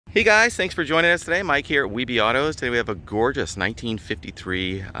Hey guys, thanks for joining us today. Mike here at Weeby Autos. Today we have a gorgeous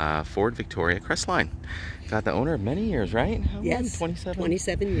 1953 Ford Victoria Crestline. Got the owner of many years, right? How Yes, long? 27?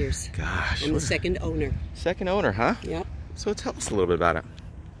 27 years. Gosh. I'm the second owner. Second owner, huh? Yep. So tell us a little bit about it.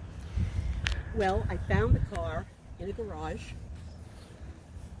 Well, I found the car in a garage.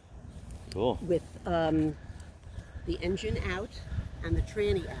 Cool. With the engine out and the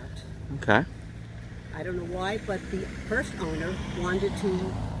tranny out. Okay. I don't know why, but the first owner wanted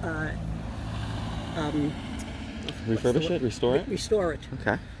to Refurbish it? Restore it? Restore it.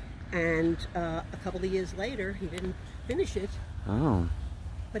 Okay. And a couple of years later, he didn't finish it. Oh.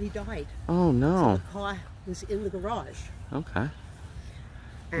 But he died. Oh no. So the car was in the garage. Okay.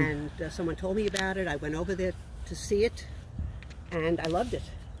 And someone told me about it. I went over there to see it, and I loved it.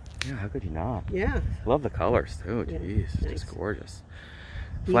 Yeah, how could you not? Yeah. Love the colors too. Yeah, Jeez, nice. just gorgeous.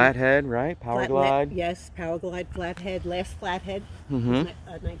 Flathead, right? Powerglide. Yes, Powerglide flathead. Last flathead. Mm-hmm.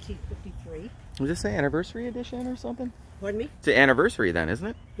 1953. Was this the anniversary edition or something? Pardon me? It's the anniversary then, isn't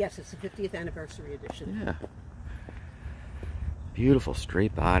it? Yes, it's the 50th anniversary edition. Yeah. Beautiful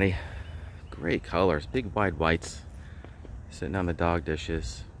straight body. Great colors. Big wide whites. Sitting on the dog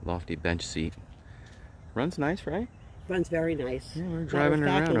dishes. Lofty bench seat. Runs nice, right? Runs very nice. Yeah, we're driving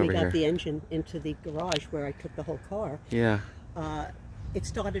around over when we got here. the engine into the garage where I took the whole car, Yeah. it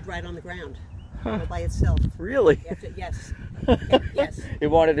started right on the ground, Huh. all by itself. Really? Yes. Yes. It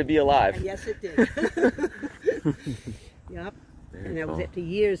wanted to be alive. And yes, it did. Yep. Very And that was cool. after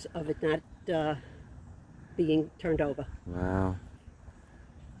years of it not being turned over. Wow.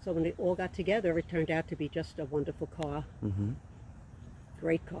 So when they all got together, it turned out to be just a wonderful car. Mm-hmm.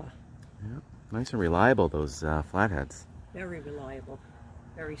 Great car. Yeah. Nice and reliable, those flatheads. Very reliable.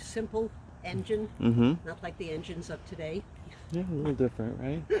 Very simple engine. Mm-hmm. Not like the engines of today. Yeah, a little different,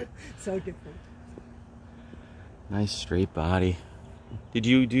 right? So different. Nice straight body. Did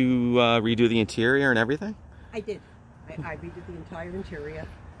you redo the interior and everything? I did. I redid the entire interior.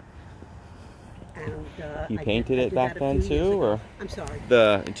 And You I painted did it back that a then few years too, ago. or? I'm sorry.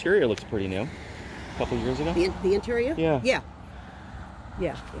 The interior looks pretty new. A couple years ago? The interior? Yeah. Yeah.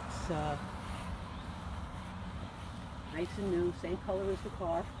 Yeah. It's nice and new, same color as the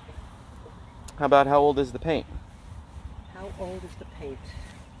car. How about how old is the paint? How old is the paint?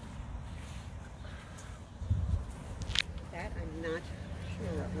 That I'm not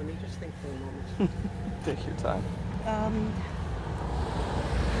sure of. Let me just think for a moment. Take your time. I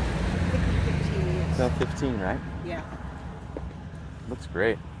think 15 years. About 15, right? Yeah. Looks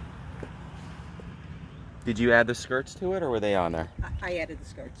great. Did you add the skirts to it, or were they on there? I added the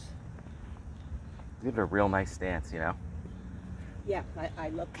skirts. Give it a real nice stance, you know? Yeah, I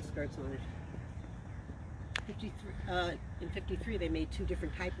love the skirts on it. 53, in 53 they made two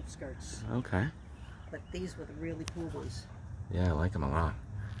different types of skirts, Okay. but these were the really cool ones. Yeah, I like them a lot.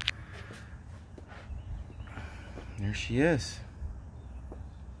 There she is.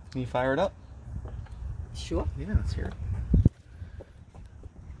 Can you fire it up? Sure. Yeah, let's hear it.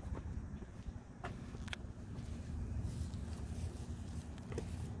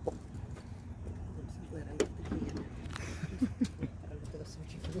 I'm glad I left the key in. I was going to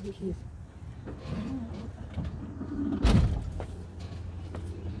search for the keys.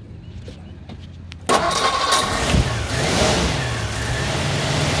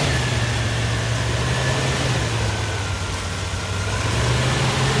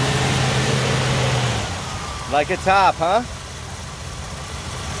 Like a top, huh?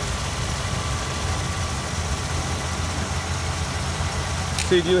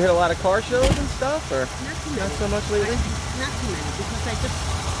 So do you hit a lot of car shows and stuff, or Not too many. not so much lately? Not too many, because I just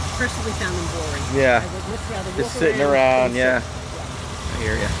personally found them boring. Yeah. I would much rather Just walk sitting around, and yeah. sit. I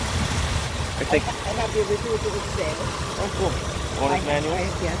hear you. I think. I have the original to the sale. Oh, cool. Owner's manual.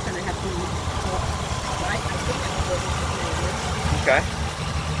 Yes, and I have the. I think I have the original manual. Okay.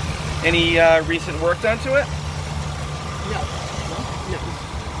 Any recent work done to it? No.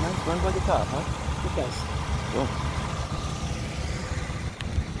 Nice. Runs like a top, huh? It does. Cool.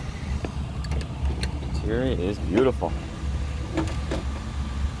 Interior is beautiful.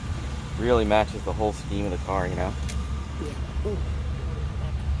 Really matches the whole scheme of the car, you know? Yeah. Ooh.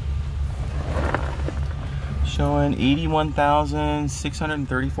 Showing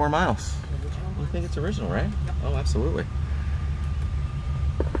 81,634 miles. You think it's original, right? Yep. Oh, absolutely.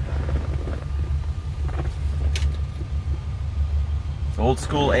 Old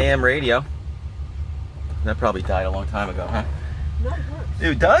school AM radio. That probably died a long time ago, huh? No, it works.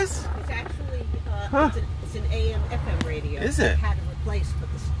 It does? It's actually Huh. it's an AM FM radio. Is it? I had it replaced,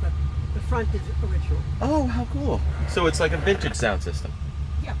 but the front is original. Oh, how cool. So it's like a vintage sound system.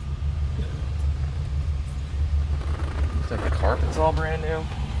 Yeah. Looks like the carpet's all brand new.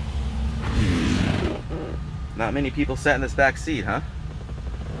 Not many people sat in this back seat, huh?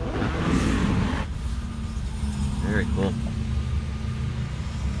 Very cool.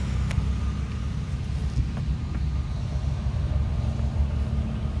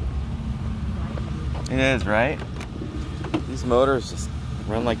 It is, right? These motors just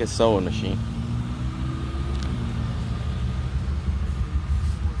run like a sewing machine.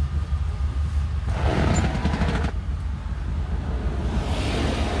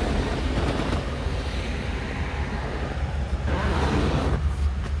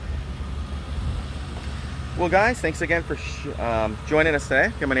 Well guys, thanks again for joining us today.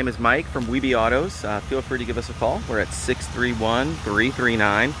 Again, my name is Mike from Weeby Autos. Feel free to give us a call. We're at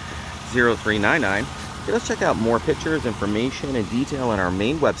 631-339-0399. Let's check out more pictures, information, and detail on our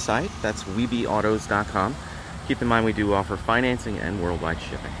main website. That's weebyautos.com. Keep in mind we do offer financing and worldwide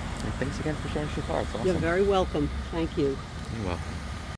shipping. And thanks again for showing us your car. It's awesome. You're very welcome. Thank you. You're welcome.